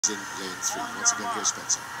in lane 3. Once again, here's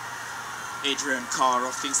Spencer. Adrian Kerr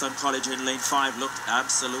of Kingston College in lane 5 looked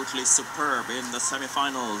absolutely superb in the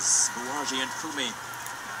semi-finals. Bouwahjgie and Nkrumi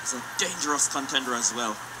is a dangerous contender as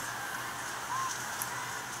well.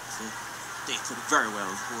 So they could very well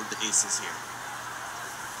hold the aces here.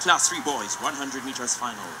 Class 3 boys, 100 meters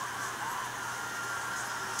final.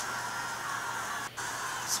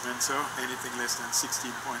 Spencer, anything less than 16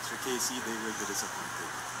 points for KC, they will be disappointed.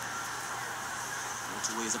 No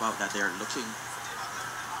two ways about that. They're looking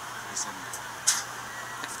for some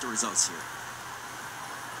extra results here.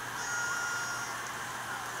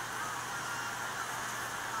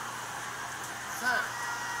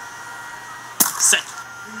 Set.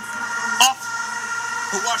 Off.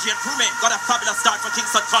 Bouwahjgie and Nkrumi got a fabulous start for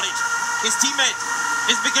Kingston College. His teammate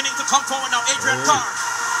is beginning to come forward now. Adrian Kerr.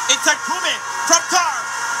 It's Nkrumi from Kerr.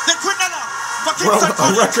 The Quinella for Kingston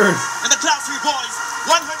College. In the Class 3 boys,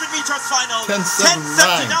 100 meters final.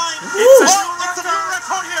 10:79. It's a new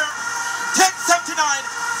record here. 10:79.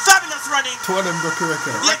 Fabulous running.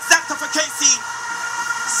 The exacta for KC.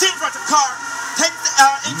 Silver to Kerr.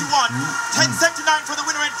 10:81. 10:79 for the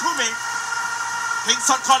winner Nkrumi.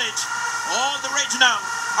 Kingston College. All the rage now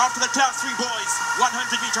after the Class 3 boys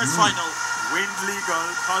 100 meters final. Wind legal,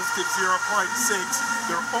 positive 0.6.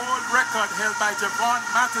 Their old record held by Javon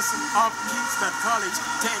Matheson of Kingston College,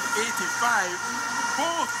 10:85.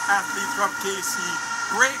 Both athletes from KC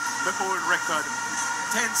break the old record,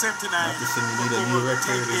 10:79 for gold,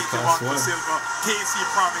 10:81 for silver. KC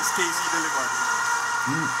promised, KC delivered.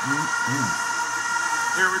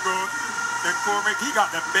 Here we go. Then Cormac, he got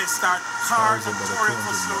the best start. Kerr notorious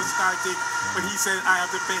for slow starting, but he said, I have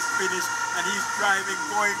the best finish, and he's driving,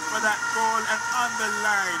 going for that goal and on the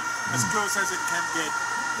line, as close as it can get.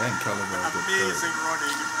 Amazing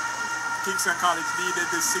running. Kingston College needed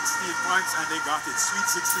the 16 points, and they got it. Sweet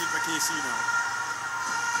 16 for KC now.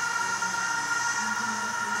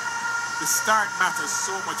 The start matters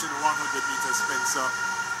so much in 100 meters, Spencer.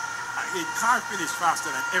 Kerr finished faster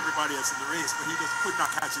than everybody else in the race, but he just could not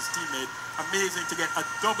catch his teammate. Amazing to get a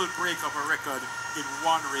double break of a record in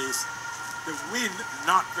one race. The wind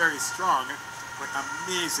not very strong, but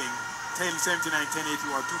amazing. 10:79,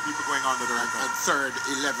 10:81, two people going on to the record. And third,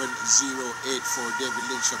 11:08 for David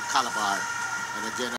Lynch from Calabar. And again,